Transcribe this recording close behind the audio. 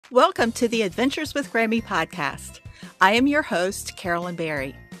Welcome to the Adventures with Grammy podcast. I am your host, Carolyn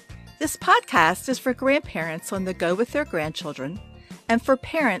Berry. This podcast is for grandparents on the go with their grandchildren and for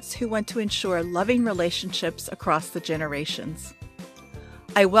parents who want to ensure loving relationships across the generations.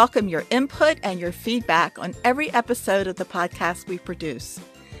 I welcome your input and your feedback on every episode of the podcast we produce.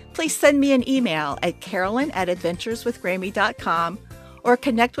 Please send me an email at carolyn@adventureswithgrammy.com or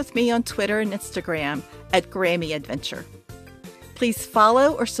connect with me on Twitter and Instagram at Grammy Adventure. Please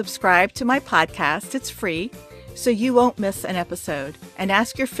follow or subscribe to my podcast. It's free, so you won't miss an episode, and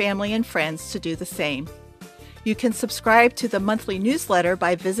ask your family and friends to do the same. You can subscribe to the monthly newsletter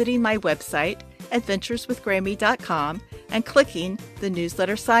by visiting my website, adventureswithgrammy.com, and clicking the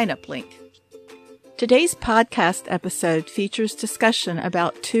newsletter sign-up link. Today's podcast episode features discussion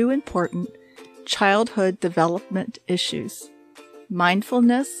about two important childhood development issues: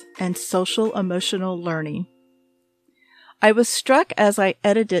 mindfulness and social-emotional learning. I was struck as I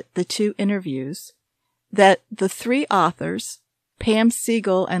edited the two interviews that the three authors, Pam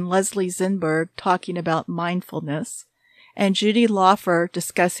Siegel and Leslie Zinberg talking about mindfulness, and Judy Laufer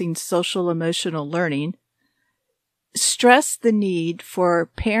discussing social-emotional learning, stress the need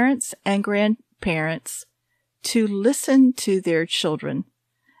for parents and grandparents to listen to their children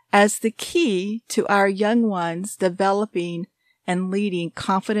as the key to our young ones developing and leading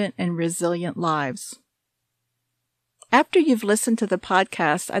confident and resilient lives. After you've listened to the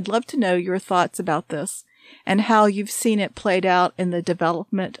podcast, I'd love to know your thoughts about this and how you've seen it played out in the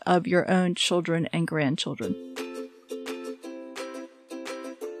development of your own children and grandchildren.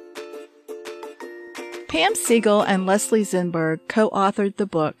 Pam Siegel and Leslie Zinberg co-authored the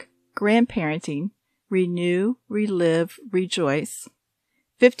book Grandparenting, Renew, Relive, Rejoice: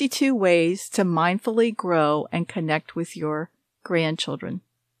 52 Ways to Mindfully Grow and Connect with Your Grandchildren.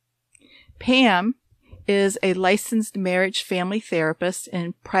 Pam is a licensed marriage family therapist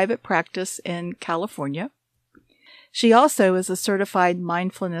in private practice in California. She also is a certified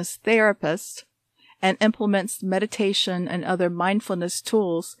mindfulness therapist and implements meditation and other mindfulness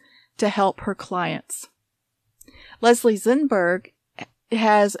tools to help her clients. Leslie Zinberg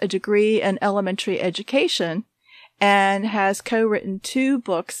has a degree in elementary education and has co-written 2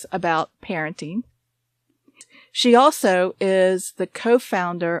 books about parenting. She also is the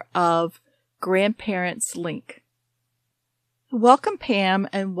co-founder of Grandparents Link. Welcome, Pam,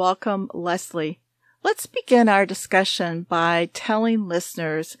 and welcome, Leslie. Let's begin our discussion by telling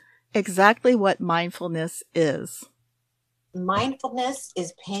listeners exactly what mindfulness is. Mindfulness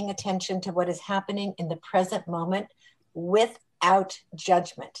is paying attention to what is happening in the present moment without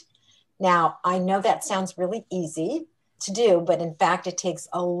judgment. Now, I know that sounds really easy to do, but in fact, it takes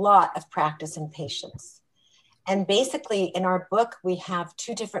a lot of practice and patience. And basically, in our book, we have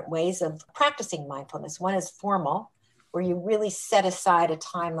 2 different ways of practicing mindfulness. One is formal, where you really set aside a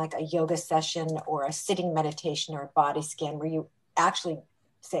time like a yoga session or a sitting meditation or a body scan, where you actually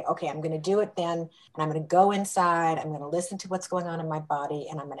say, okay, I'm going to do it then, and I'm going to go inside, I'm going to listen to what's going on in my body,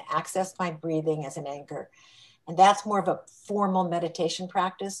 and I'm going to access my breathing as an anchor. And that's more of a formal meditation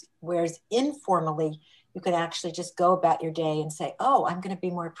practice, whereas informally, you could actually just go about your day and say, oh, I'm going to be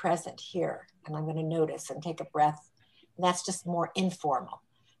more present here, and I'm going to notice and take a breath. And that's just more informal.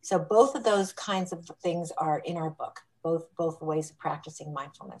 So both of those kinds of things are in our book, both ways of practicing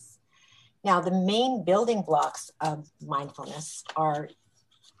mindfulness. Now, the main building blocks of mindfulness are,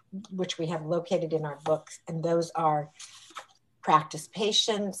 which we have located in our books, and those are practice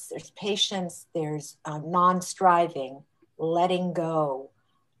patience, there's non-striving, letting go,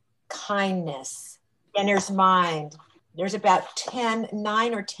 kindness, beginner's mind. There's about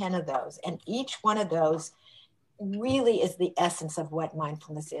 9 or 10 of those. And each one of those really is the essence of what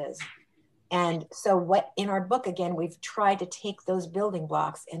mindfulness is. And so what in our book, again, we've tried to take those building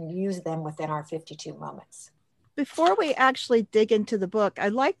blocks and use them within our 52 moments. Before we actually dig into the book,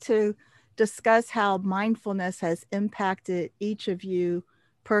 I'd like to discuss how mindfulness has impacted each of you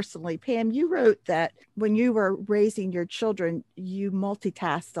personally. Pam, you wrote that when you were raising your children, you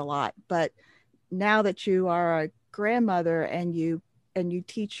multitasked a lot, but now that you are a grandmother and you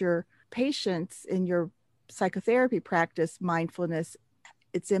teach your patients in your psychotherapy practice mindfulness,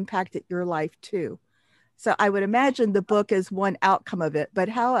 it's impacted your life too. So I would imagine the book is one outcome of it, but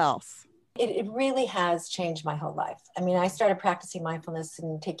how else? It really has changed my whole life. I mean, I started practicing mindfulness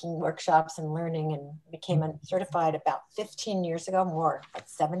and taking workshops and learning and became certified about 15 years ago, more like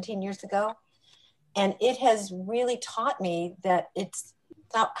 17 years ago. And it has really taught me that it's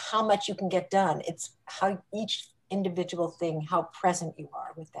not how much you can get done. It's how each individual thing, how present you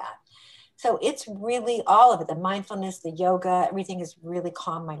are with that. So it's really all of it. The mindfulness, the yoga, everything has really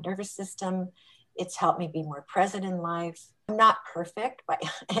calmed my nervous system. It's helped me be more present in life. I'm not perfect by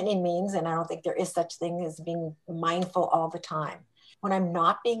any means, and I don't think there is such thing as being mindful all the time. When I'm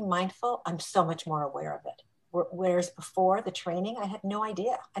not being mindful, I'm so much more aware of it. Whereas before the training, I had no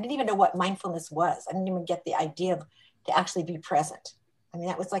idea. I didn't even know what mindfulness was. I didn't even get the idea to actually be present. I mean,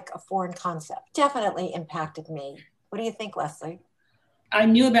 that was like a foreign concept. Definitely impacted me. What do you think, Leslie? I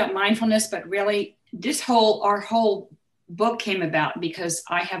knew about mindfulness, but really our whole book came about because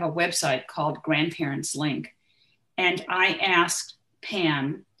I have a website called Grandparents Link. And I asked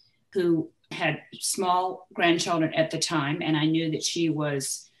Pam, who had small grandchildren at the time, and I knew that she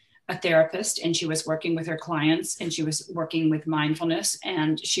was a therapist and she was working with her clients and she was working with mindfulness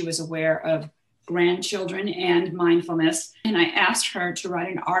and she was aware of grandchildren and mindfulness. And I asked her to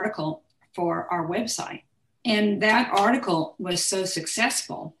write an article for our website. And that article was so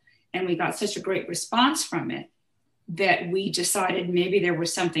successful and we got such a great response from it that we decided maybe there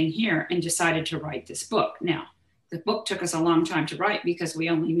was something here and decided to write this book. Now, the book took us a long time to write because we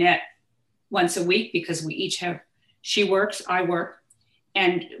only met once a week because we each have, she works, I work,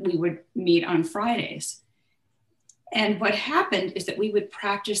 and we would meet on Fridays. And what happened is that we would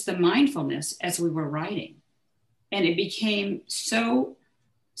practice the mindfulness as we were writing. And it became so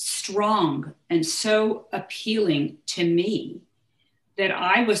strong and so appealing to me that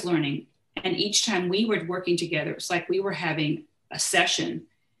I was learning. And each time we were working together, it's like we were having a session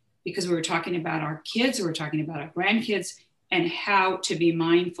because we were talking about our kids, we were talking about our grandkids, and how to be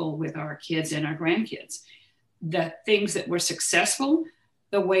mindful with our kids and our grandkids. The things that were successful,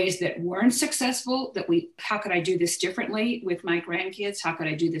 the ways that weren't successful, how could I do this differently with my grandkids? How could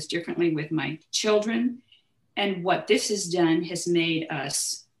I do this differently with my children? And what this has done has made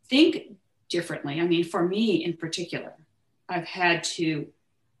us think differently. I mean, for me in particular, I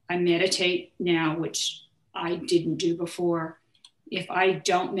meditate now, which I didn't do before. If I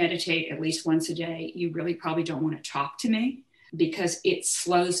don't meditate at least once a day, you really probably don't want to talk to me because it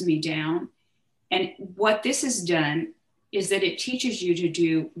slows me down. And what this has done is that it teaches you to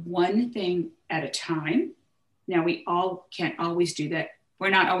do one thing at a time. Now, we all can't always do that. We're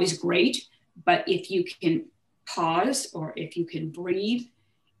not always great, but if you can pause or if you can breathe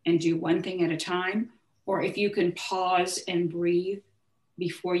and do one thing at a time, or if you can pause and breathe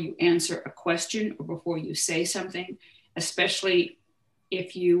before you answer a question or before you say something, especially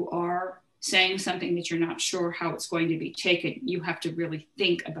if you are saying something that you're not sure how it's going to be taken, you have to really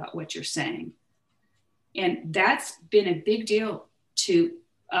think about what you're saying. And that's been a big deal to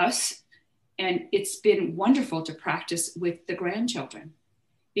us. And it's been wonderful to practice with the grandchildren.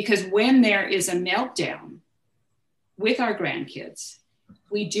 Because when there is a meltdown with our grandkids,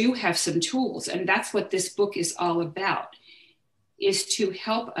 we do have some tools. And that's what this book is all about, is to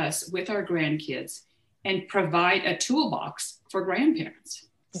help us with our grandkids and provide a toolbox for grandparents.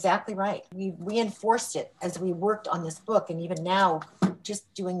 Exactly right. We reinforced it as we worked on this book. And even now,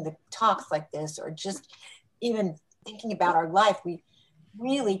 just doing the talks like this, or just even thinking about our life, we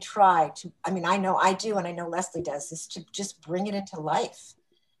really try to, I mean, I know I do, and I know Leslie does, is to just bring it into life,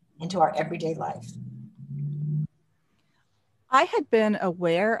 into our everyday life. I had been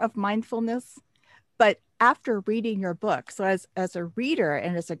aware of mindfulness, but after reading your book, so as a reader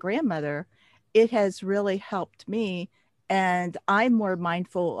and as a grandmother, it has really helped me. And I'm more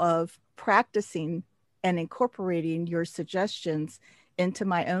mindful of practicing and incorporating your suggestions into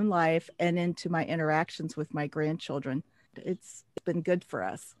my own life and into my interactions with my grandchildren. It's been good for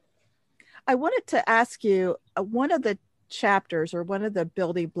us. I wanted to ask you, one of the chapters or one of the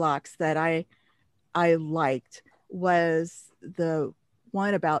building blocks that I liked was the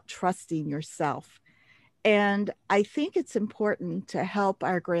one about trusting yourself. And I think it's important to help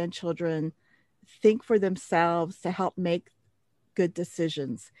our grandchildren think for themselves, to help make good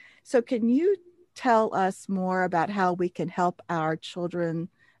decisions. So can you tell us more about how we can help our children,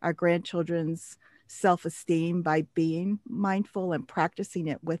 our grandchildren's self-esteem by being mindful and practicing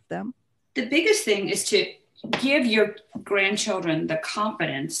it with them? The biggest thing is to give your grandchildren the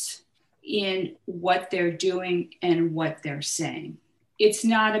confidence in what they're doing and what they're saying. It's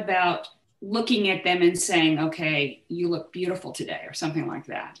not about looking at them and saying, okay, you look beautiful today or something like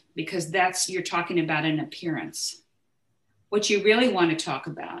that, because you're talking about an appearance. What you really want to talk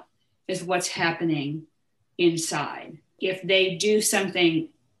about is what's happening inside. If they do something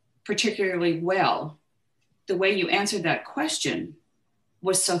particularly well, the way you answered that question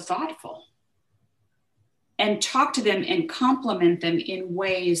was so thoughtful. And talk to them and compliment them in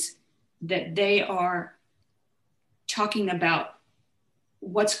ways that they are talking about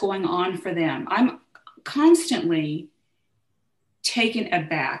what's going on for them. I'm constantly taken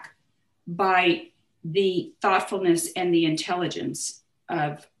aback by the thoughtfulness and the intelligence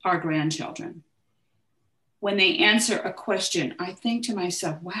of our grandchildren. when they answer a question, I think to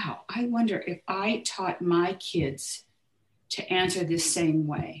myself, wow, I wonder if I taught my kids to answer this same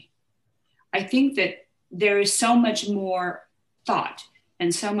way. I think that there is so much more thought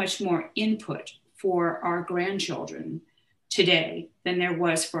and so much more input for our grandchildren today than there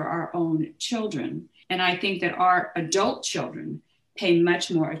was for our own children. And I think that our adult children pay much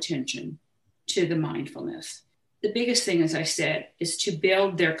more attention to the mindfulness. The biggest thing, as I said, is to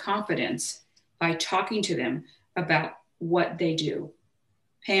build their confidence by talking to them about what they do.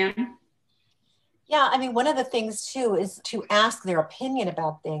 Pam? Yeah, I mean, one of the things too is to ask their opinion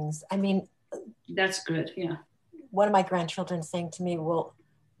about things. I mean, that's good. Yeah. One of my grandchildren saying to me, well,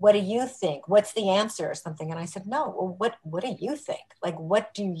 what do you think? What's the answer or something? And I said, no, well, what do you think? Like, what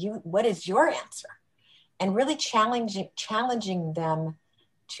is your answer? And really challenging them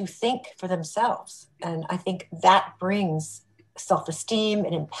to think for themselves. And I think that brings self-esteem,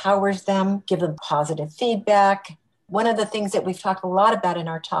 it empowers them, give them positive feedback. One of the things that we've talked a lot about in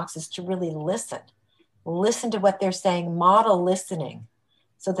our talks is to really listen to what they're saying, model listening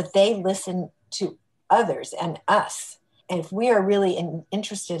so that they listen to others and us. And if we are really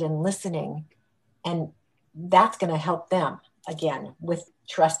interested in listening, and that's going to help them, again, with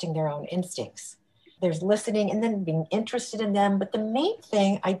trusting their own instincts. There's listening and then being interested in them. But the main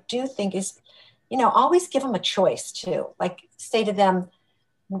thing I do think is, always give them a choice too. Like say to them,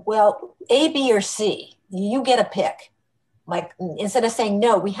 well, A, B, or C, you get a pick. Like instead of saying,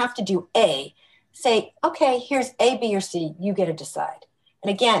 no, we have to do A, say, okay, here's A, B, or C, you get to decide. And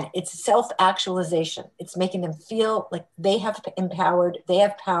again, it's self-actualization. It's making them feel like they have empowered, they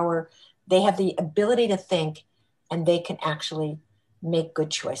have power, they have the ability to think, and they can actually make good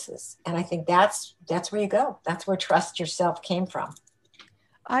choices. And I think that's where you go. That's where trust yourself came from.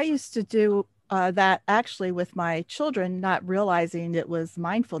 I used to do that actually with my children, not realizing it was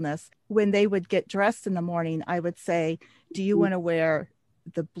mindfulness. When they would get dressed in the morning, I would say, do you want to wear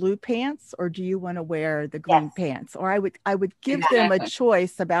the blue pants or do you want to wear the green pants? Or I would give them a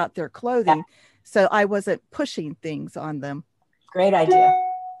choice about their clothing. So I wasn't pushing things on them. Great idea.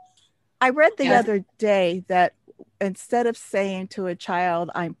 I read the other day that instead of saying to a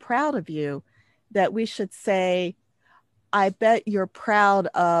child, I'm proud of you, that we should say, I bet you're proud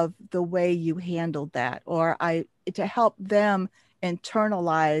of the way you handled that, or to help them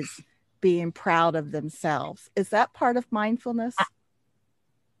internalize being proud of themselves. Is that part of mindfulness?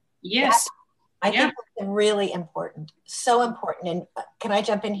 Yes. I think it's really important. So important. And can I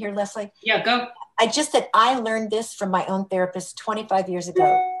jump in here, Leslie? Yeah, go. I learned this from my own therapist 25 years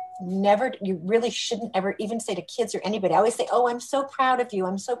ago. You really shouldn't ever even say to kids or anybody. I always say, oh, I'm so proud of you.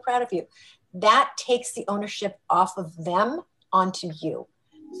 I'm so proud of you. That takes the ownership off of them onto you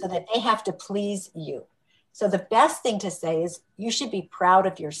so that they have to please you. So the best thing to say is you should be proud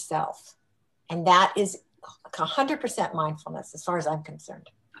of yourself. And that is 100% mindfulness as far as I'm concerned.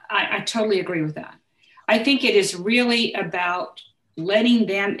 I totally agree with that. I think it is really about letting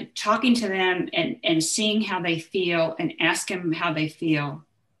them, talking to them and seeing how they feel and ask them how they feel.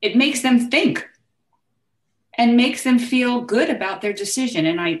 It makes them think and makes them feel good about their decision.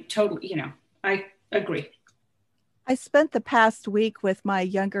 And I totally, I agree. I spent the past week with my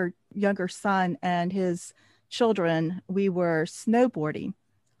younger son and his children. We were snowboarding.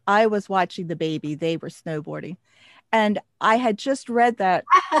 I was watching the baby. They were snowboarding. And I had just read that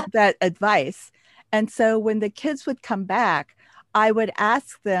advice. And so when the kids would come back, I would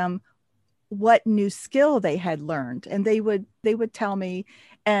ask them what new skill they had learned. And they would tell me.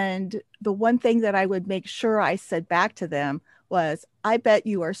 And the one thing that I would make sure I said back to them was, I bet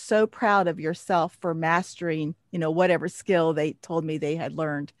you are so proud of yourself for mastering, whatever skill they told me they had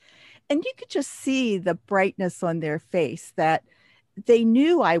learned. And you could just see the brightness on their face that they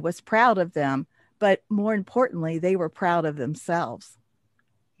knew I was proud of them, but more importantly, they were proud of themselves.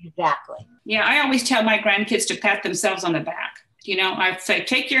 Exactly. Yeah, I always tell my grandkids to pat themselves on the back. I say,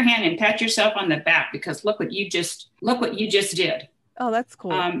 take your hand and pat yourself on the back because look what you just did. Oh, that's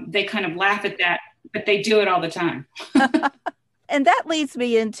cool. They kind of laugh at that, but they do it all the time. And that leads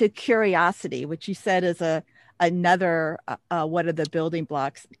me into curiosity, which you said is another one of the building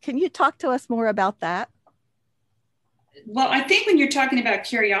blocks. Can you talk to us more about that? Well, I think when you're talking about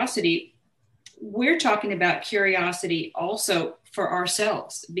curiosity, we're talking about curiosity also for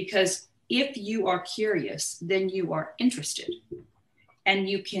ourselves, because if you are curious, then you are interested and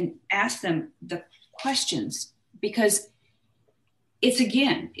you can ask them the questions, because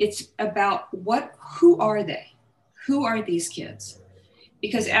it's about who are they? Who are these kids?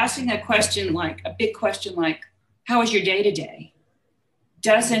 Because asking a big question like, how was your day today?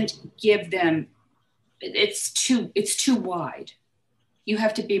 Doesn't give them, it's too wide. You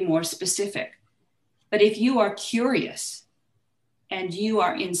have to be more specific. But if you are curious and you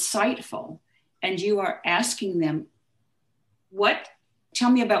are insightful and you are asking them,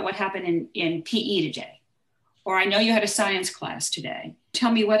 tell me about what happened in PE today. Or I know you had a science class today.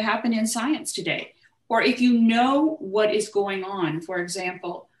 Tell me what happened in science today. Or if you know what is going on, for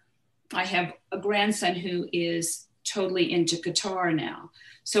example, I have a grandson who is totally into guitar now.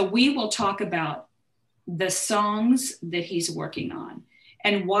 So we will talk about the songs that he's working on.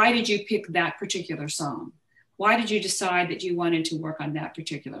 And why did you pick that particular song? Why did you decide that you wanted to work on that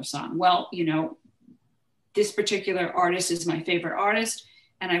particular song? Well, this particular artist is my favorite artist,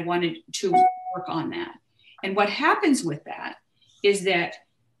 and I wanted to work on that. And what happens with that is that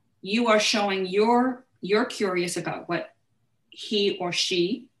you are showing you're curious about what he or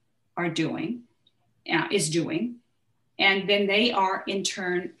she is doing. And then they are in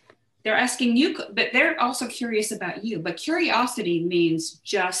turn, they're asking you, but they're also curious about you. But curiosity means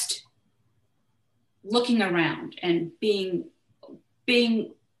just looking around and being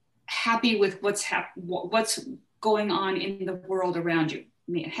happy with what's going on in the world around you.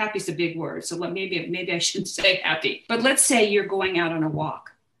 I mean, happy is a big word, so maybe I shouldn't say happy. But let's say you're going out on a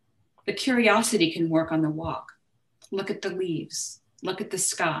walk. The curiosity can work on the walk. Look at the leaves. Look at the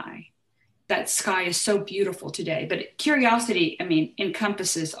sky. That sky is so beautiful today. But curiosity,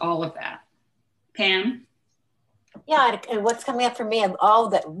 encompasses all of that. Pam? Yeah, and what's coming up for me of all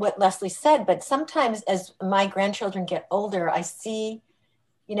that what Leslie said, but sometimes as my grandchildren get older, I see,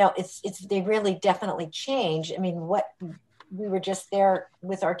 they really definitely change. We were just there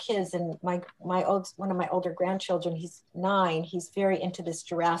with our kids, and one of my older grandchildren, he's 9, he's very into this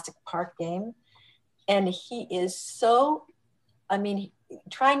Jurassic Park game. And he is so,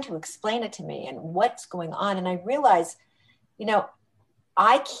 trying to explain it to me and what's going on. And I realize,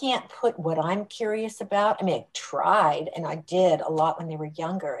 I can't put what I'm curious about. I tried, and I did a lot when they were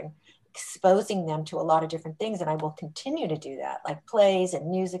younger, and exposing them to a lot of different things. And I will continue to do that, like plays and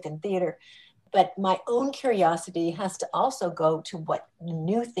music and theater. But my own curiosity has to also go to what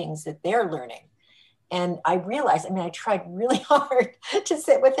new things that they're learning. And I realized, I tried really hard to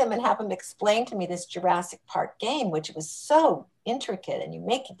sit with him and have him explain to me this Jurassic Park game, which was so intricate, and you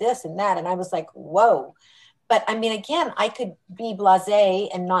make this and that. And I was like, whoa. But again, I could be blasé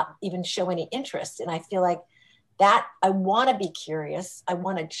and not even show any interest. And I feel like that I want to be curious. I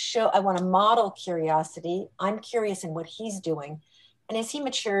want to model curiosity. I'm curious in what he's doing. And as he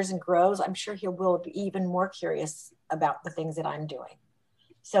matures and grows, I'm sure he will be even more curious about the things that I'm doing.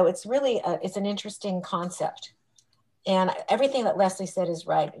 So it's really, it's an interesting concept. And everything that Leslie said is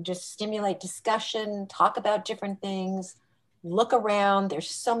right. Just stimulate discussion, talk about different things, look around. There's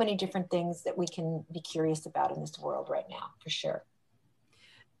so many different things that we can be curious about in this world right now, for sure.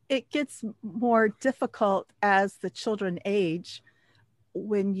 It gets more difficult as the children age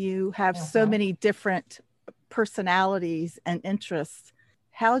when you have so many different personalities and interests.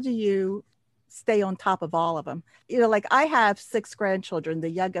 How do you stay on top of all of them? Like I have 6 grandchildren. The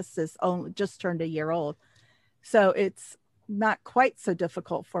youngest is just turned a year old. So it's not quite so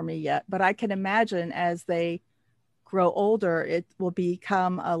difficult for me yet, but I can imagine as they grow older, it will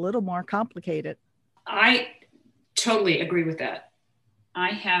become a little more complicated. I totally agree with that. I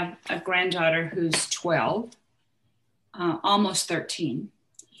have a granddaughter who's 12, almost 13.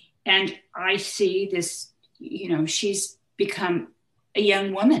 And I see this, she's become a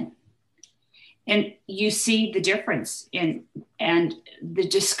young woman. And you see the difference and the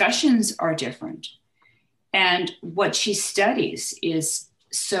discussions are different. And what she studies is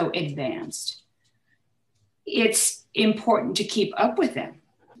so advanced. It's important to keep up with them.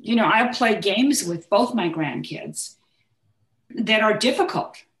 I play games with both my grandkids that are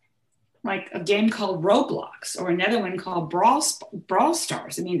difficult, like a game called Roblox or another one called Brawl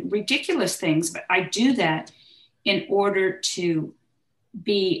Stars. Ridiculous things, but I do that in order to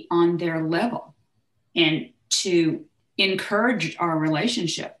be on their level and to encourage our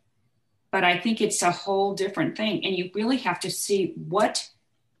relationship. But I think it's a whole different thing. And you really have to see what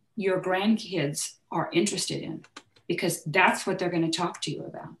your grandkids are interested in, because that's what they're going to talk to you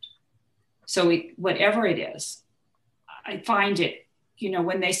about. So whatever it is, I find it,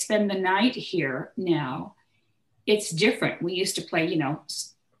 when they spend the night here now, it's different. We used to play, a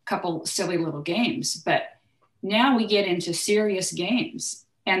couple silly little games, but now we get into serious games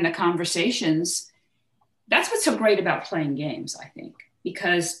and the conversations. That's what's so great about playing games, I think,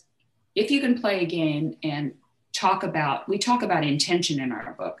 because if you can play a game and we talk about intention in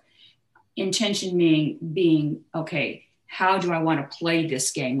our book. Intention being, okay, how do I want to play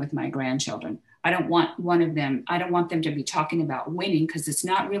this game with my grandchildren? I don't want them to be talking about winning, because it's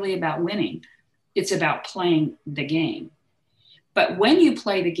not really about winning. It's about playing the game. But when you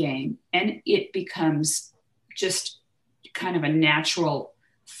play the game and it becomes just kind of a natural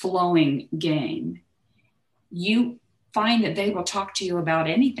flowing game, you find that they will talk to you about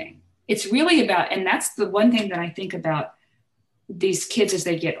anything. It's really about, and that's the one thing that I think about these kids as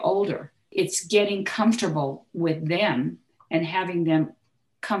they get older. It's getting comfortable with them and having them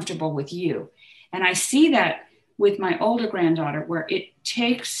comfortable with you. And I see that with my older granddaughter, where it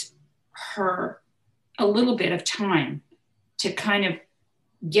takes her a little bit of time to kind of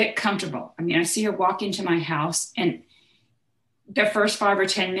get comfortable. I mean, I see her walk into my house and the first 5 or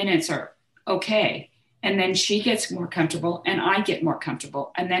 10 minutes are okay. And then she gets more comfortable and I get more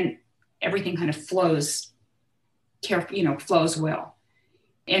comfortable. And then everything kind of flows, flows well.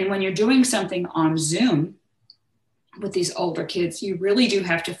 And when you're doing something on Zoom with these older kids, you really do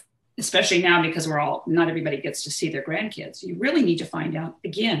have to, especially now because not everybody gets to see their grandkids, you really need to find out,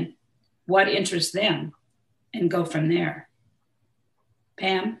 again, what interests them and go from there.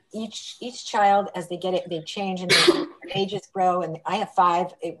 Pam? Each child, as they get it, they change and their ages grow. And I have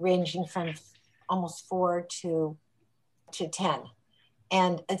 5, ranging from almost 4 to 10.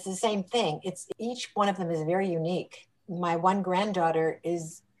 And it's the same thing. Each one of them is very unique. My one granddaughter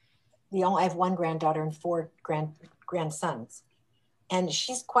I have one granddaughter and 4 grandsons. And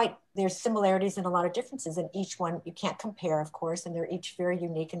there's similarities and a lot of differences in each one. You can't compare, of course, and they're each very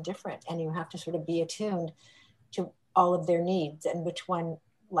unique and different. And you have to sort of be attuned to all of their needs and which one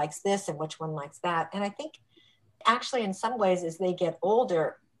likes this and which one likes that. And I think actually in some ways, as they get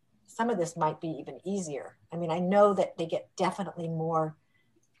older, some of this might be even easier. I mean, I know that they get definitely more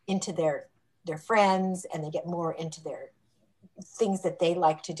into their friends and they get more into their things that they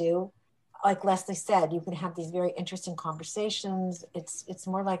like to do. Like Leslie said, you can have these very interesting conversations. It's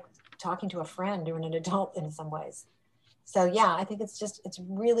more like talking to a friend or an adult in some ways. So yeah, I think it's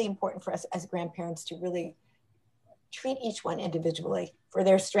really important for us as grandparents to really treat each one individually for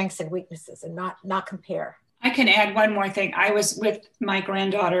their strengths and weaknesses and not compare. I can add one more thing. I was with my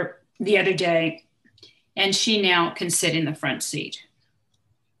granddaughter the other day, and she now can sit in the front seat,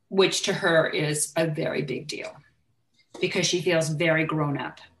 which to her is a very big deal because she feels very grown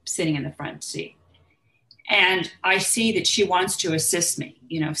up sitting in the front seat. And I see that she wants to assist me.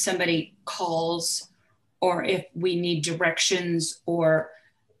 If somebody calls or if we need directions, or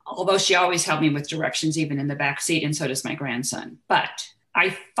although she always helped me with directions, even in the back seat, and so does my grandson. But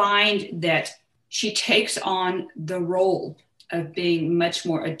I find that she takes on the role of being much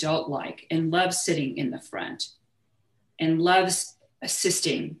more adult-like and loves sitting in the front and loves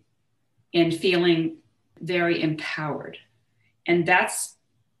assisting and feeling very empowered. And that's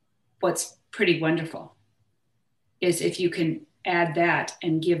what's pretty wonderful, is if you can add that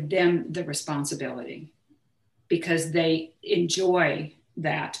and give them the responsibility, because they enjoy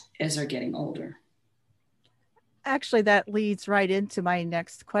that as they're getting older. Actually, that leads right into my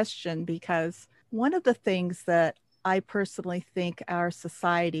next question, because one of the things that I personally think our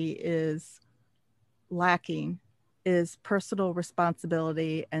society is lacking is personal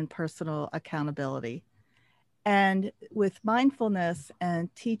responsibility and personal accountability. And with mindfulness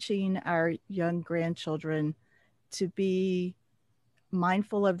and teaching our young grandchildren to be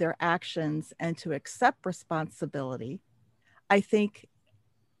mindful of their actions and to accept responsibility, I think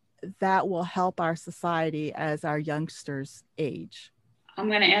that will help our society as our youngsters age. I'm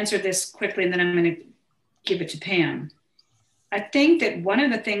going to answer this quickly and then I'm going to give it to Pam. I think that one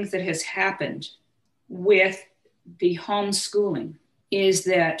of the things that has happened with the homeschooling is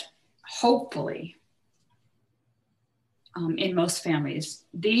that hopefully, in most families,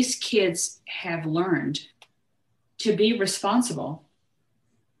 these kids have learned to be responsible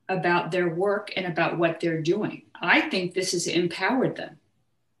about their work and about what they're doing. I think this has empowered them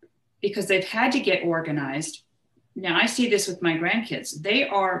because they've had to get organized. Now, I see this with my grandkids. They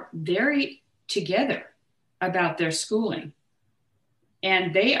are very together about their schooling.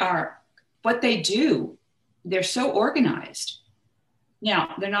 And what they do, they're so organized.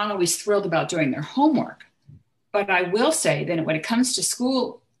 Now, they're not always thrilled about doing their homework, but I will say that when it comes to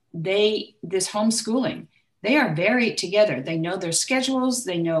school, this homeschooling, they are very together. They know their schedules.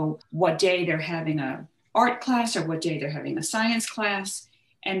 They know what day they're having an art class or what day they're having a science class,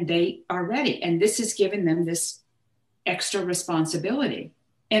 and they are ready. And this has given them this extra responsibility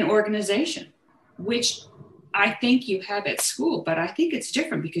and organization, which I think you have at school, but I think it's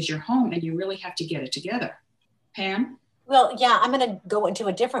different because you're home and you really have to get it together. Pam? Well, yeah, I'm going to go into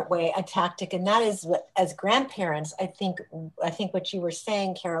a different way, a tactic, and that is as grandparents, I think what you were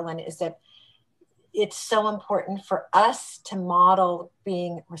saying, Carolyn, is that it's so important for us to model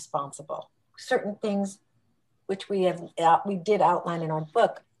being responsible. Certain things which we did outline in our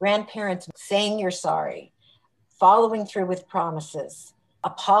book, grandparents saying you're sorry, following through with promises,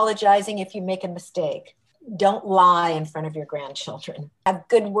 apologizing if you make a mistake, don't lie in front of your grandchildren, have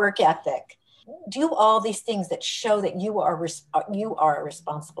good work ethic, do all these things that show that you are a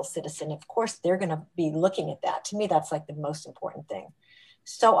responsible citizen. Of course, they're going to be looking at that. To me, that's like the most important thing.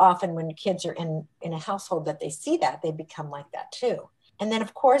 So often when kids are in a household that they see that, they become like that too. And then,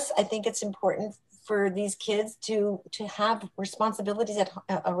 of course, I think it's important for these kids to have responsibilities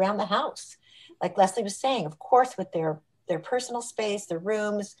around the house. Like Leslie was saying, of course, with their personal space, their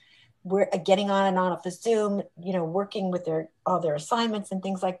rooms, we're getting on and off the Zoom, working with all their assignments and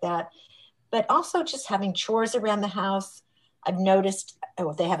things like that. But also just having chores around the house. I've noticed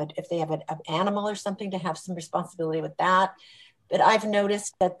if they have an animal or something, to have some responsibility with that. But I've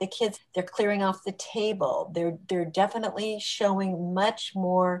noticed that the kids, they're clearing off the table. They're definitely showing much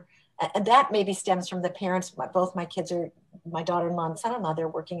more, and that maybe stems from the parents. Both my kids are, my daughter-in-law and son-in-law, they're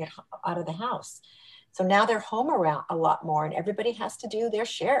working out of the house. So now they're home around a lot more, and everybody has to do their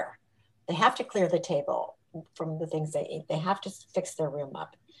share. They have to clear the table from the things they eat. They have to fix their room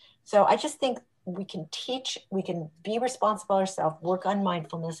up. So I just think we can be responsible ourselves, work on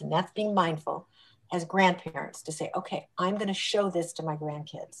mindfulness, and that's being mindful as grandparents to say, okay, I'm going to show this to my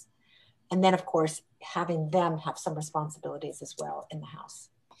grandkids. And then, of course, having them have some responsibilities as well in the house.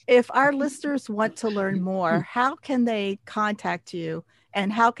 If our listeners want to learn more, how can they contact you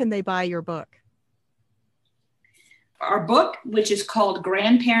and how can they buy your book? Our book, which is called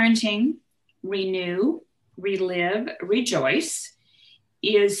Grandparenting, Renew, Relive, Rejoice,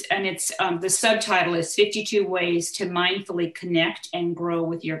 the subtitle is 52 Ways to Mindfully Connect and Grow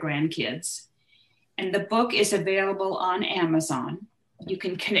with Your Grandkids. And the book is available on Amazon. You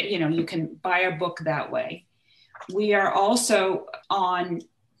can connect, you can buy our book that way. We are also on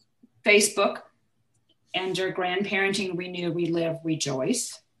Facebook under Grandparenting, Renew, Relive,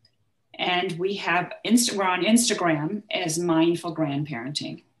 Rejoice. And we're on Instagram as Mindful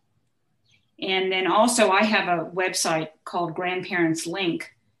Grandparenting. And then also I have a website called Grandparents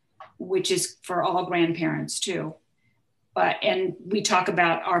Link, which is for all grandparents too. And we talk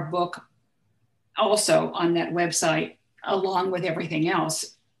about our book also on that website, along with everything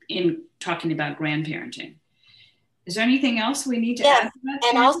else in talking about grandparenting. Is there anything else we need to add to that?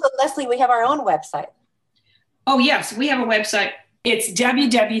 And also, Leslie, we have our own website. Oh, yes, we have a website. It's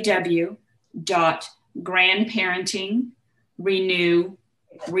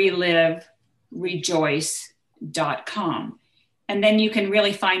www.grandparentingrenewreliverejoice.com. And then you can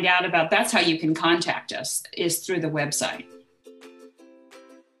really find out that's how you can contact us, is through the website.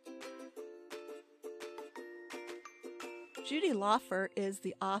 Judy Laufer is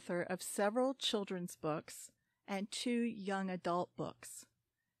the author of several children's books and 2 young adult books.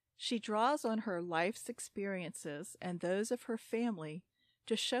 She draws on her life's experiences and those of her family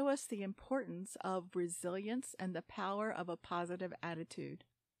to show us the importance of resilience and the power of a positive attitude.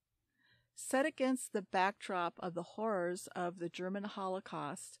 Set against the backdrop of the horrors of the German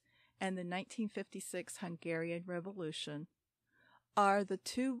Holocaust and the 1956 Hungarian Revolution are the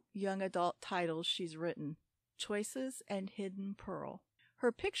 2 young adult titles she's written, Choices and Hidden Pearl.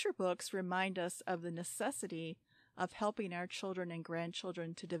 Her picture books remind us of the necessity of helping our children and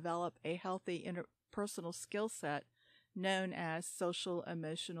grandchildren to develop a healthy interpersonal skill set known as social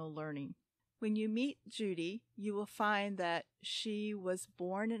emotional learning. When you meet Judy, you will find that she was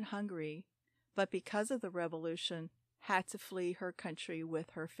born in Hungary, but because of the revolution, had to flee her country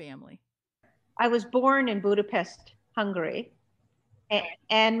with her family. I was born in Budapest, Hungary,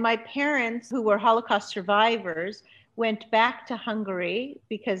 and my parents, who were Holocaust survivors, went back to Hungary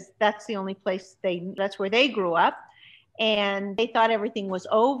because that's the only place that's where they grew up. And they thought everything was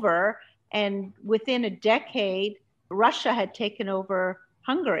over. And within a decade, Russia had taken over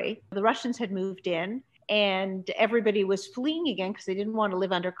Hungary. The Russians had moved in and everybody was fleeing again because they didn't want to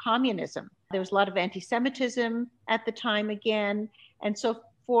live under communism. There was a lot of anti-Semitism at the time again. And so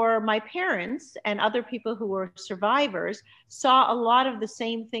for my parents and other people who were survivors, saw a lot of the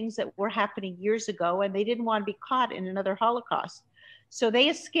same things that were happening years ago, and they didn't want to be caught in another Holocaust. So they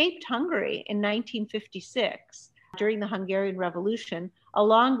escaped Hungary in 1956 during the Hungarian Revolution,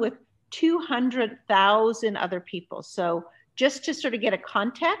 along with 200,000 other people. So just to sort of get a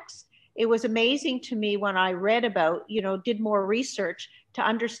context, it was amazing to me when I read about, did more research to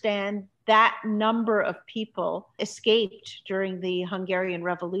understand that number of people escaped during the Hungarian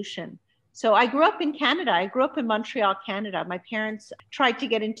Revolution. So I grew up in Canada. I grew up in Montreal, Canada. My parents tried to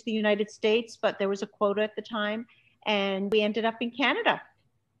get into the United States, but there was a quota at the time, and we ended up in Canada.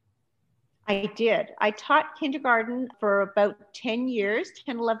 I did. I taught kindergarten for about 10,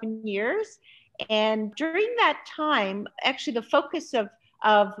 11 years. And during that time, actually the focus of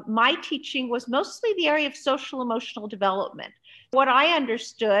of my teaching was mostly the area of social emotional development. What I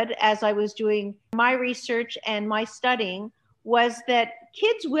understood as I was doing my research and my studying was that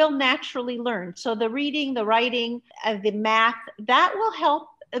kids will naturally learn. So the reading, the writing, the math, that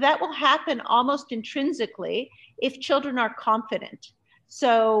will happen almost intrinsically if children are confident.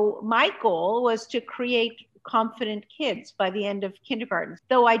 So my goal was to create confident kids by the end of kindergarten.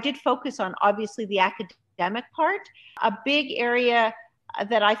 Though I did focus on obviously the academic part, a big area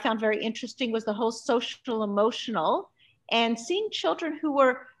that I found very interesting was the whole social emotional, and seeing children who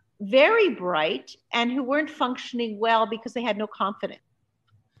were very bright and who weren't functioning well because they had no confidence.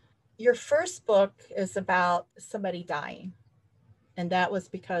 Your first book is about somebody dying, and that was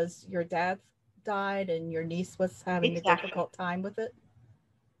because your dad died and your niece was having a difficult time with it.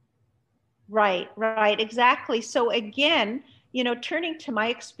 Right, exactly. So again, turning to my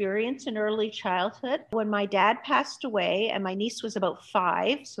experience in early childhood, when my dad passed away and my niece was about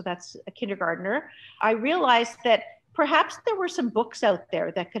 5, so that's a kindergartner, I realized that perhaps there were some books out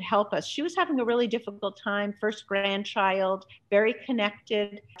there that could help us. She was having a really difficult time, first grandchild, very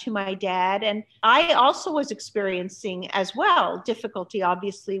connected to my dad. And I also was experiencing as well difficulty,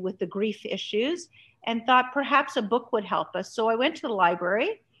 obviously, with the grief issues, and thought perhaps a book would help us. So I went to the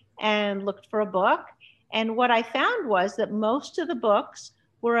library and looked for a book. And what I found was that most of the books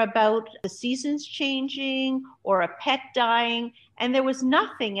were about the seasons changing or a pet dying. And there was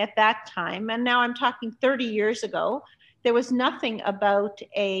nothing at that time, and now I'm talking 30 years ago, there was nothing about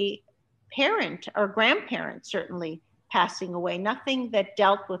a parent or grandparent certainly passing away, nothing that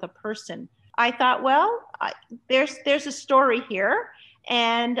dealt with a person. I thought, well, there's a story here.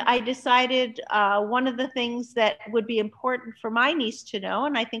 And I decided one of the things that would be important for my niece to know,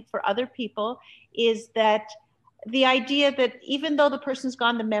 and I think for other people, is that the idea that even though the person's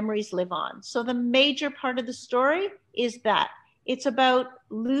gone, the memories live on. So the major part of the story is that it's about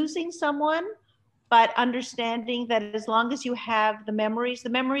losing someone, but understanding that as long as you have the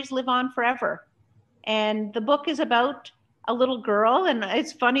memories live on forever. And the book is about a little girl. And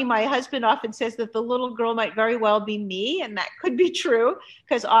it's funny, my husband often says that the little girl might very well be me. And that could be true,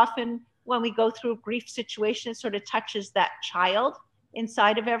 because often when we go through a grief situation, it sort of touches that child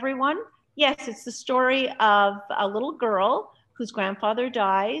inside of everyone. Yes, it's the story of a little girl whose grandfather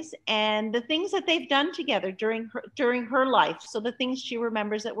dies and the things that they've done together during her life. So the things she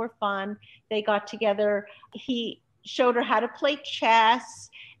remembers that were fun, they got together. He showed her how to play chess,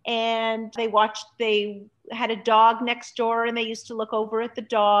 and they had a dog next door, and they used to look over at the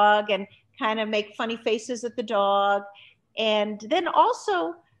dog and kind of make funny faces at the dog. And then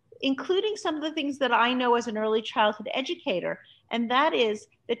also including some of the things that I know as an early childhood educator, and that is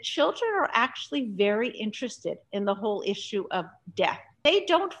that children are actually very interested in the whole issue of death. They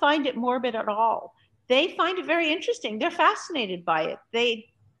don't find it morbid at all. They find it very interesting. They're fascinated by it.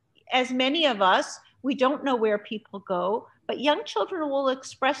 As many of us, we don't know where people go, but young children will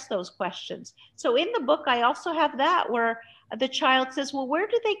express those questions. So in the book, I also have that where the child says, well, where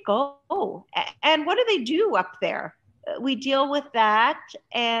do they go? And what do they do up there? We deal with that.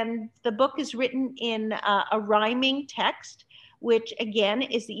 And the book is written in a rhyming text, which again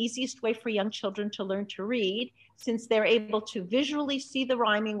is the easiest way for young children to learn to read, since they're able to visually see the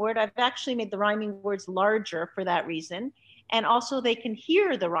rhyming word. I've actually made the rhyming words larger for that reason. And also they can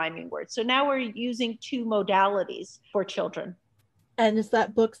hear the rhyming words. So now we're using 2 modalities for children. And is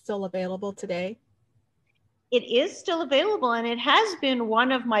that book still available today? It is still available, and it has been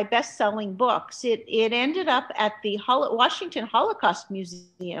one of my best-selling books. It ended up at the Washington Holocaust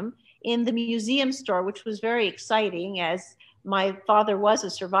Museum in the museum store, which was very exciting, as my father was a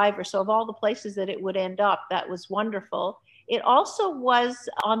survivor. So of all the places that it would end up, that was wonderful. It also was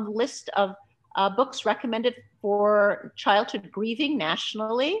on the list of books recommended for childhood grieving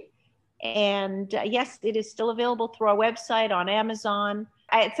nationally. And yes, it is still available through our website, on Amazon.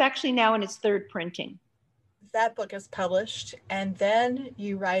 It's actually now in its 3rd printing. That book is published, and then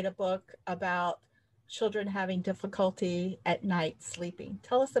you write a book about children having difficulty at night sleeping.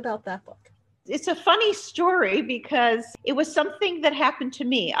 Tell us about that book. It's a funny story because it was something that happened to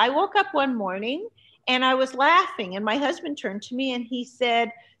me. I woke up one morning and I was laughing, and my husband turned to me and he said,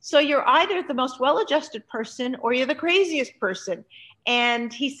 so you're either the most well-adjusted person or you're the craziest person.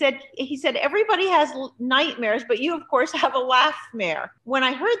 And he said, everybody has nightmares, but you, of course, have a laughmare. When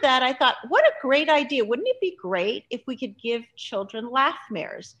I heard that, I thought, what a great idea. Wouldn't it be great if we could give children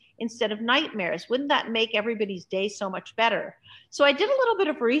laughmares instead of nightmares? Wouldn't that make everybody's day so much better? So I did a little bit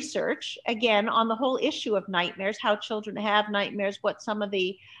of research, again, on the whole issue of nightmares, how children have nightmares, what some of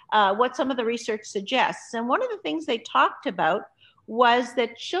the research suggests. And one of the things they talked about was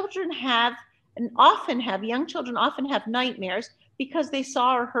that young children often have nightmares because they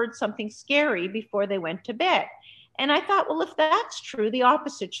saw or heard something scary before they went to bed. And I thought, well, if that's true, the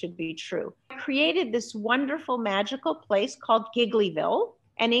opposite should be true. I created this wonderful, magical place called Gigglyville.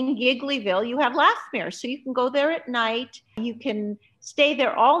 And in Gigglyville, you have laugh mirrors. So you can go there at night, you can stay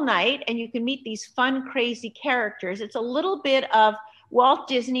there all night, and you can meet these fun, crazy characters. It's a little bit of Walt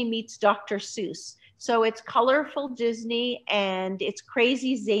Disney meets Dr. Seuss. So it's colorful Disney and it's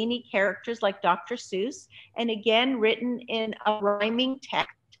crazy, zany characters like Dr. Seuss. And again, written in a rhyming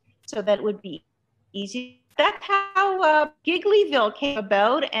text so that it would be easy. That's how Gigglyville came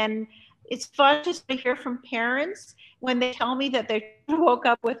about. And it's fun just to hear from parents when they tell me that they woke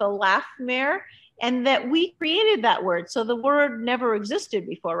up with a laugh mare and that we created that word. So the word never existed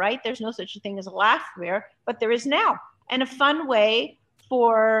before, right? There's no such a thing as a laugh mare, but there is now. And a fun way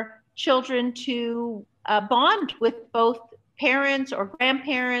for children to bond with both parents or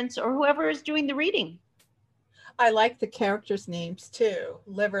grandparents or whoever is doing the reading. I like the characters' names too.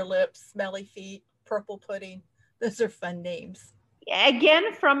 Liver Lips, Smelly Feet, Purple Pudding. Those are fun names.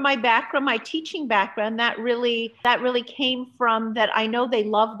 Again, from my background, my teaching background, that really came from that. I know they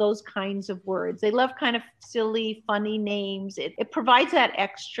love those kinds of words. They love kind of silly, funny names. It provides that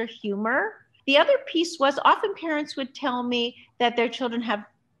extra humor. The other piece was often parents would tell me that their children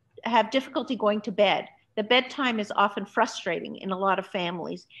have difficulty going to bed. The bedtime is often frustrating in a lot of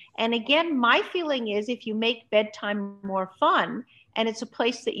families. And again, my feeling is if you make bedtime more fun and it's a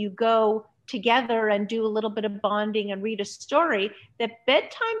place that you go together and do a little bit of bonding and read a story, that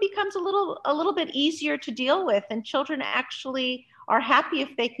bedtime becomes a little bit easier to deal with, and children actually are happy if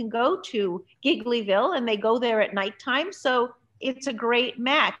they can go to Gigglyville and they go there at nighttime. So it's a great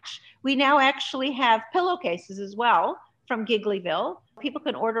match. We now actually have pillowcases as well from Gigglyville. People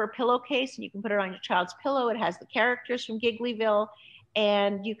can order a pillowcase and you can put it on your child's pillow. It has the characters from Gigglyville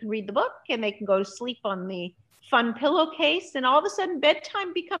and you can read the book and they can go to sleep on the fun pillowcase, and all of a sudden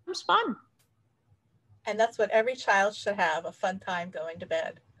bedtime becomes fun. And that's what every child should have, a fun time going to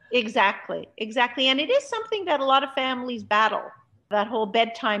bed. Exactly. And it is something that a lot of families battle, that whole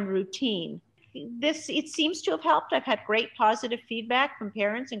bedtime routine. It seems to have helped. I've had great positive feedback from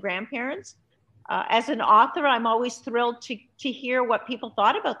parents and grandparents. As an author, I'm always thrilled to hear what people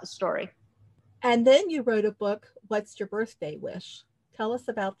thought about the story. And then you wrote a book, What's Your Birthday Wish? Tell us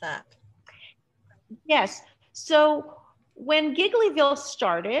about that. Yes. So when Gigglyville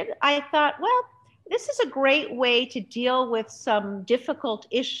started, I thought, well, this is a great way to deal with some difficult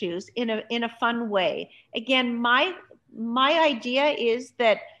issues in a fun way. Again, my idea is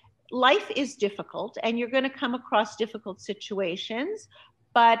that life is difficult and you're going to come across difficult situations,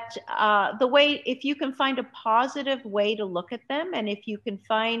 but if you can find a positive way to look at them, and if you can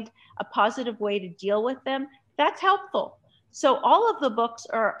find a positive way to deal with them, that's helpful. So all of the books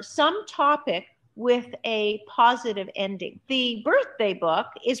are some topic with a positive ending. The birthday book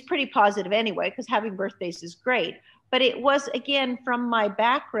is pretty positive anyway, because having birthdays is great. But it was, again, from my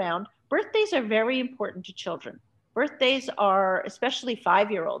background, birthdays are very important to children. Birthdays are, especially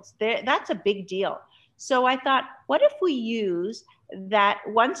 5-year-olds, that's a big deal. So I thought, what if we use that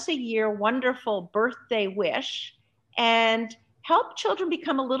once a year wonderful birthday wish and help children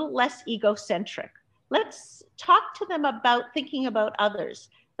become a little less egocentric? Let's talk to them about thinking about others.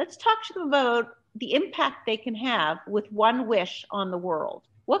 Let's talk to them about the impact they can have with one wish on the world.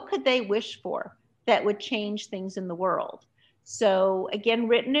 What could they wish for that would change things in the world? So again,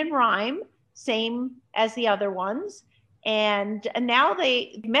 written in rhyme, same as the other ones. And now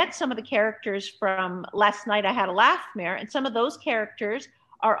they met some of the characters from Last Night I Had a Laugh Mare, and some of those characters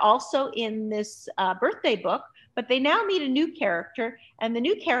are also in this birthday book, but they now meet a new character, and the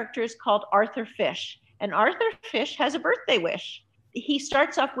new character is called Arthur Fish. And Arthur Fish has a birthday wish. He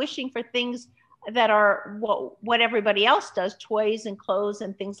starts off wishing for things that are what everybody else does, toys and clothes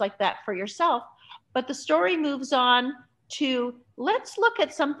and things like that for yourself. But the story moves on to, let's look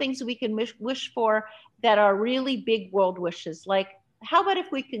at some things we can wish for that are really big world wishes. Like, how about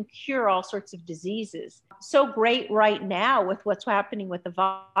if we can cure all sorts of diseases? So great right now with what's happening with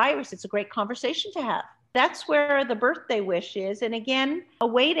the virus. It's a great conversation to have. That's where the birthday wish is. And again, a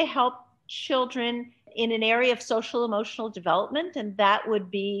way to help children in an area of social emotional development, and that would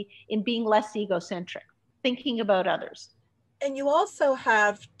be in being less egocentric, thinking about others. And you also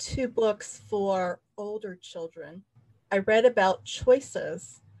have 2 books for older children. I read about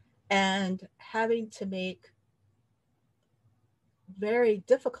choices and having to make very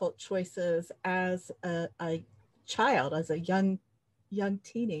difficult choices as a child, as a young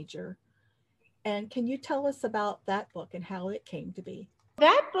teenager. And can you tell us about that book and how it came to be?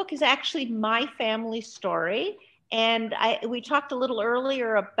 That book is actually my family story. And we talked a little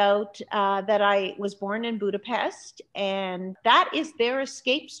earlier about that I was born in Budapest, and that is their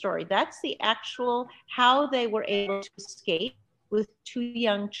escape story. That's the actual how they were able to escape with two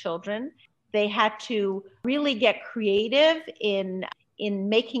young children. They had to really get creative in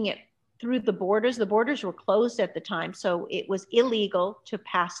making it through the borders. The borders were closed at the time, so it was illegal to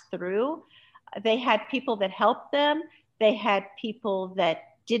pass through. They had people that helped them. They had people that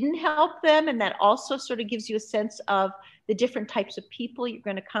didn't help them, and that also sort of gives you a sense of the different types of people you're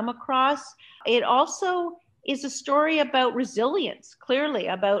going to come across. It also is a story about resilience, clearly,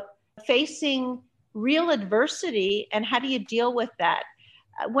 about facing real adversity and how do you deal with that.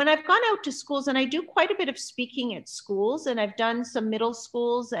 When I've gone out to schools, and I do quite a bit of speaking at schools, and I've done some middle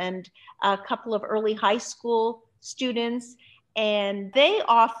schools and a couple of early high school students, and they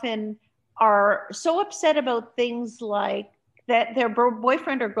often are so upset about things like that their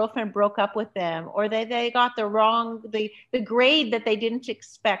boyfriend or girlfriend broke up with them, or they got the grade that they didn't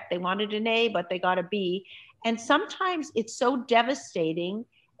expect. They wanted an A, but they got a B. And sometimes it's so devastating.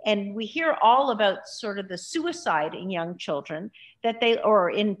 And we hear all about sort of the suicide in young children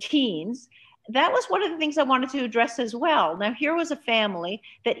or in teens. That was one of the things I wanted to address as well. Now, here was a family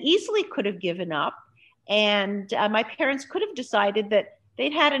that easily could have given up. And my parents could have decided that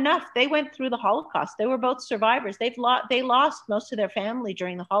they'd had enough. They went through the Holocaust. They were both survivors. They lost most of their family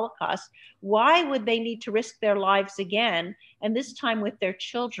during the Holocaust. Why would they need to risk their lives again, and this time with their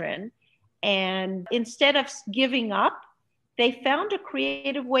children? And instead of giving up, they found a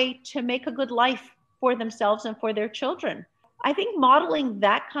creative way to make a good life for themselves and for their children. I think modeling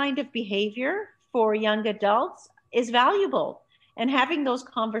that kind of behavior for young adults is valuable, and having those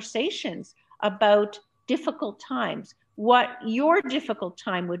conversations about difficult times, what your difficult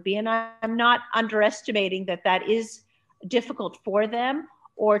time would be. And I'm not underestimating that is difficult for them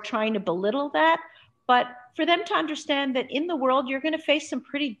or trying to belittle that, but for them to understand that in the world, you're going to face some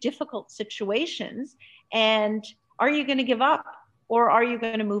pretty difficult situations. And are you going to give up, or are you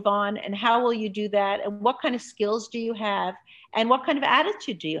going to move on? And how will you do that? And what kind of skills do you have? And what kind of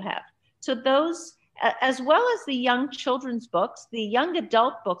attitude do you have? So those, as well as the young children's books, the young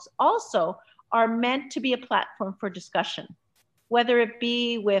adult books also are meant to be a platform for discussion, whether it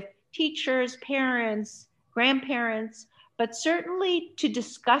be with teachers, parents, grandparents, but certainly to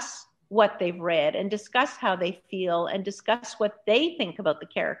discuss what they've read and discuss how they feel and discuss what they think about the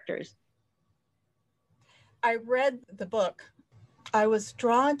characters. I read the book. I was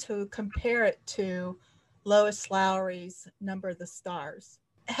drawn to compare it to Lois Lowry's Number of the Stars.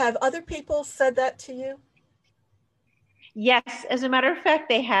 Have other people said that to you? Yes, as a matter of fact,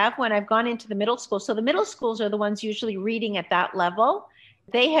 they have when I've gone into the middle school. So the middle schools are the ones usually reading at that level.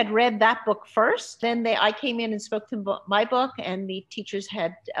 They had read that book first. Then I came in and spoke to my book, and the teachers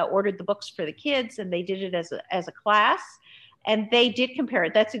had ordered the books for the kids, and they did it as a class. And they did compare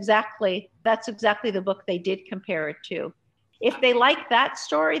it. That's exactly the book they did compare it to. If they like that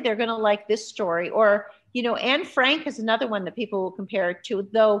story, they're going to like this story. Or, Anne Frank is another one that people will compare it to,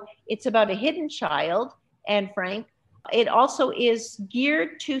 though it's about a hidden child, Anne Frank. It also is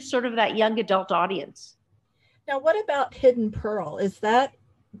geared to sort of that young adult audience. Now, what about Hidden Pearl? Is that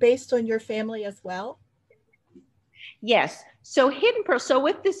based on your family as well? Yes. So Hidden Pearl. So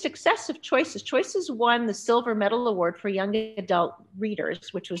with the success of Choices won the Silver Medal Award for young adult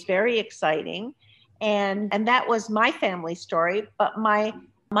readers, which was very exciting. And that was my family story. But my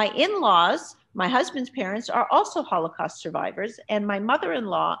in-laws, my husband's parents, are also Holocaust survivors. And my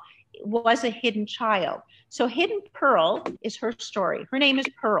mother-in-law was a hidden child. So Hidden Pearl is her story. Her name is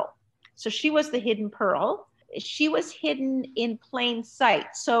Pearl. So she was the hidden pearl. She was hidden in plain sight.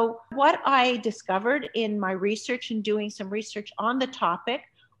 So what I discovered in my research and doing some research on the topic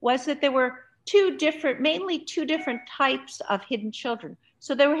was that there were mainly two different types of hidden children.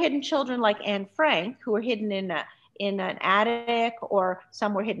 So there were hidden children like Anne Frank, who were hidden in an attic, or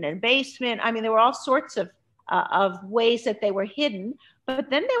some were hidden in a basement. I mean, there were all sorts of ways that they were hidden. But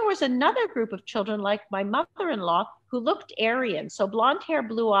then there was another group of children like my mother-in-law who looked Aryan. So blonde hair,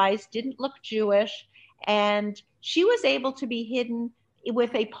 blue eyes, didn't look Jewish. And she was able to be hidden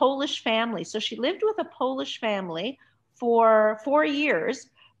with a Polish family. So she lived with a Polish family for 4 years.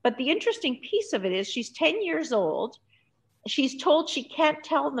 But the interesting piece of it is she's 10 years old. She's told she can't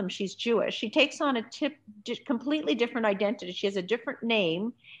tell them she's Jewish. She takes on a completely different identity. She has a different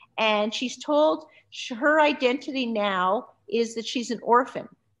name. And she's told her identity now is that she's an orphan.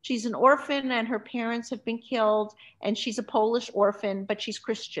 She's an orphan and her parents have been killed, and she's a Polish orphan, but she's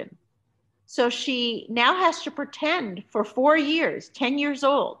Christian. So she now has to pretend for 4 years, 10 years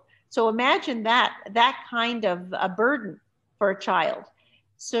old. So imagine that kind of a burden for a child.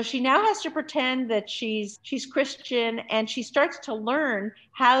 So she now has to pretend that she's Christian, and she starts to learn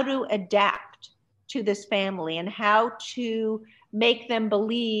how to adapt to this family and how to make them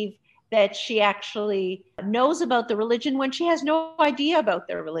believe that she actually knows about the religion when she has no idea about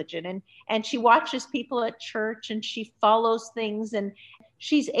their religion. And she watches people at church and she follows things, and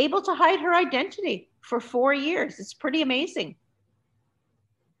she's able to hide her identity for 4 years. It's pretty amazing.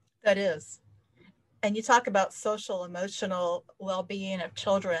 That is. And you talk about social emotional well-being of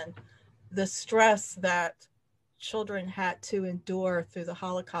children, the stress that children had to endure through the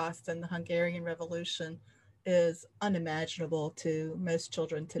Holocaust and the Hungarian Revolution is unimaginable to most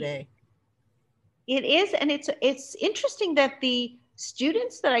children today. It is, and it's interesting that the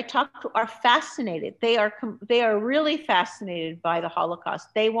students that I talk to are fascinated. They are really fascinated by the Holocaust.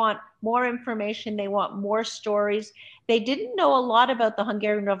 They want more information. They want more stories. They didn't know a lot about the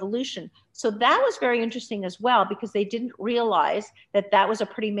Hungarian Revolution. So that was very interesting as well, because they didn't realize that that was a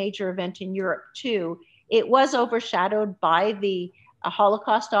pretty major event in Europe too. It was overshadowed by the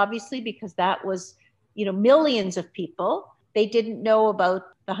Holocaust, obviously, because that was, millions of people. They didn't know about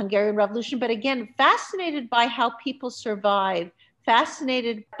the Hungarian Revolution, but again, fascinated by how people survived,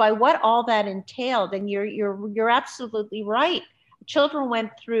 fascinated by what all that entailed. And you're absolutely right. Children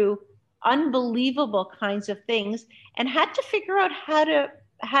went through unbelievable kinds of things and had to figure out how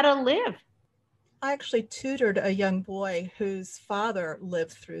to live. I actually tutored a young boy whose father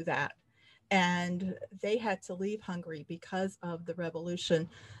lived through that, and they had to leave Hungary because of the revolution.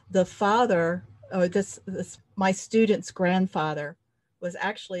 The father, or this my student's grandfather, was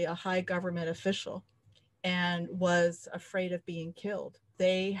actually a high government official and was afraid of being killed.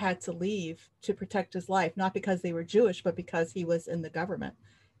 They had to leave to protect his life, not because they were Jewish, but because he was in the government,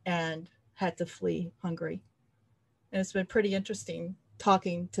 and had to flee Hungary. And it's been pretty interesting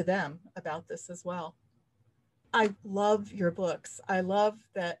talking to them about this as well. I love your books. I love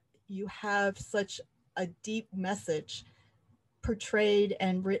that you have such a deep message portrayed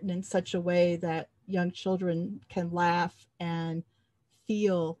and written in such a way that young children can laugh and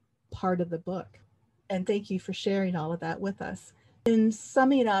feel part of the book. And thank you for sharing all of that with us. In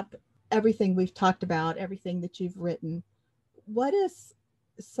summing up everything we've talked about, everything that you've written, what is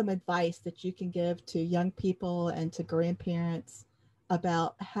some advice that you can give to young people and to grandparents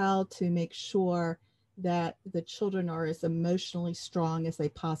about how to make sure that the children are as emotionally strong as they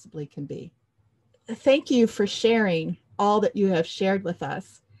possibly can be? Thank you for sharing all that you have shared with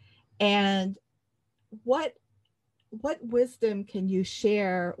us. And what wisdom can you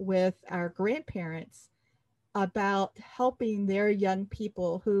share with our grandparents about helping their young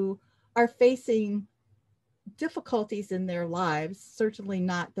people who are facing difficulties in their lives, certainly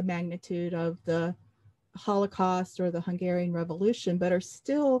not the magnitude of the Holocaust or the Hungarian Revolution, but are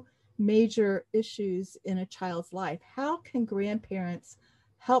still major issues in a child's life? How can grandparents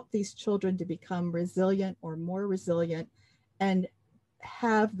help these children to become resilient or more resilient and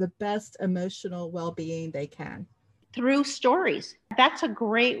have the best emotional well-being they can? Through stories. That's a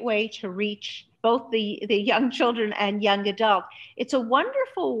great way to reach both the young children and young adults. It's a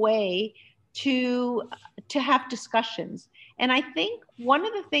wonderful way to have discussions. And I think one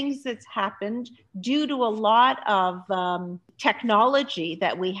of the things that's happened due to a lot of technology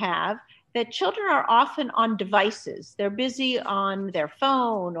that we have, that children are often on devices. They're busy on their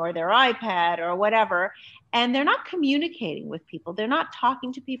phone or their iPad or whatever, and they're not communicating with people. They're not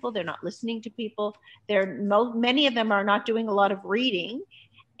talking to people. They're not listening to people. Many of them are not doing a lot of reading.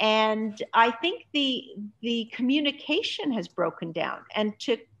 And I think the communication has broken down. And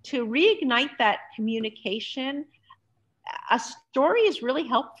to reignite that communication, a story is really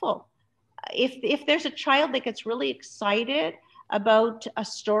helpful. If there's a child that gets really excited about a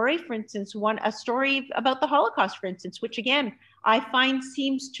story, for instance, a story about the Holocaust, for instance, which again, I find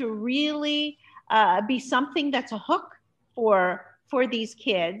seems to really be something that's a hook for these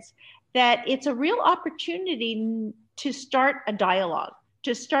kids, that it's a real opportunity to start a dialogue,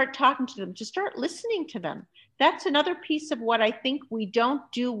 to start talking to them, to start listening to them. That's another piece of what I think we don't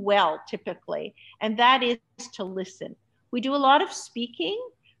do well typically, and that is to listen. We do a lot of speaking,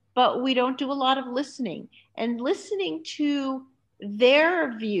 but we don't do a lot of listening, and listening to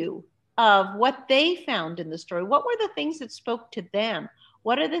their view of what they found in the story. What were the things that spoke to them?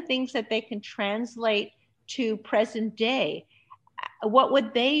 What are the things that they can translate to present day? What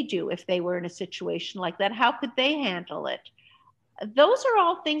would they do if they were in a situation like that? How could they handle it? Those are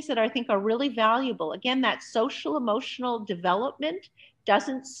all things that I think are really valuable. Again, that social emotional development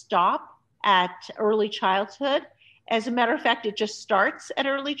doesn't stop at early childhood. As a matter of fact, it just starts at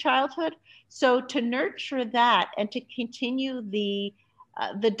early childhood. So to nurture that and to continue the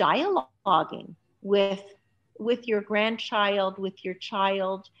dialoguing with with your grandchild, with your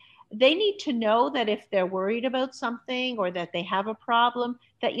child, they need to know that if they're worried about something or that they have a problem,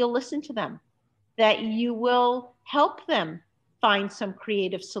 that you'll listen to them, that you will help them find some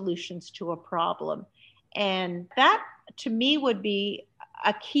creative solutions to a problem. And that, to me, would be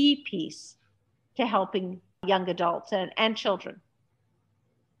a key piece to helping young adults and children.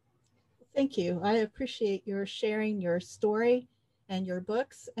 Thank you. I appreciate your sharing your story and your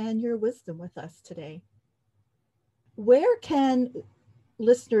books and your wisdom with us today. Where can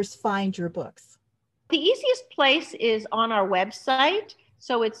listeners find your books? The easiest place is on our website.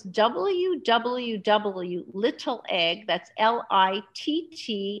 So it's www.littleegg, that's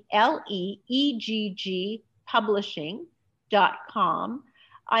LITTLEEGG publishing.com.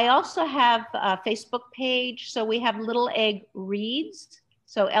 I also have a Facebook page. So we have Little Egg Reads.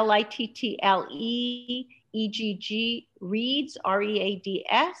 So LITTLEEGG Reads,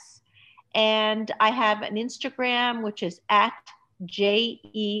 READS. And I have an Instagram, which is at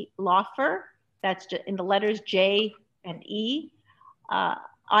J.E. Laufer. That's in the letters J and E.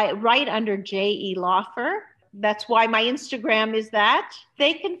 I write under J.E. Laufer. That's why my Instagram is that.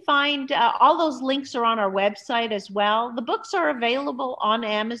 They can find all those links are on our website as well. The books are available on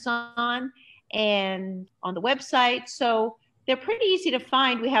Amazon and on the website. So they're pretty easy to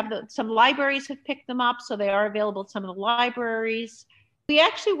find. We have some libraries have picked them up, so they are available at some of the libraries. We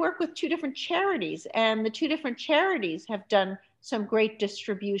actually work with 2 different charities, and the 2 different charities have done some great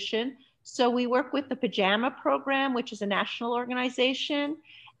distribution. So we work with the Pajama Program, which is a national organization,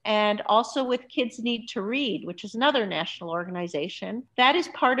 and also with Kids Need to Read, which is another national organization. That is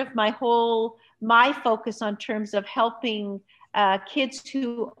part of my focus on terms of helping kids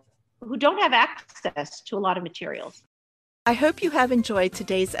who don't have access to a lot of materials. I hope you have enjoyed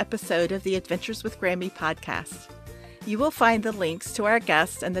today's episode of the Adventures with Grammy podcast. You will find the links to our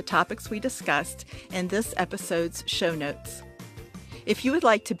guests and the topics we discussed in this episode's show notes. If you would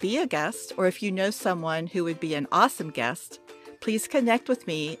like to be a guest, or if you know someone who would be an awesome guest, please connect with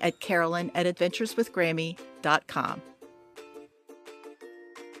me at Carolyn@adventureswithgrammy.com.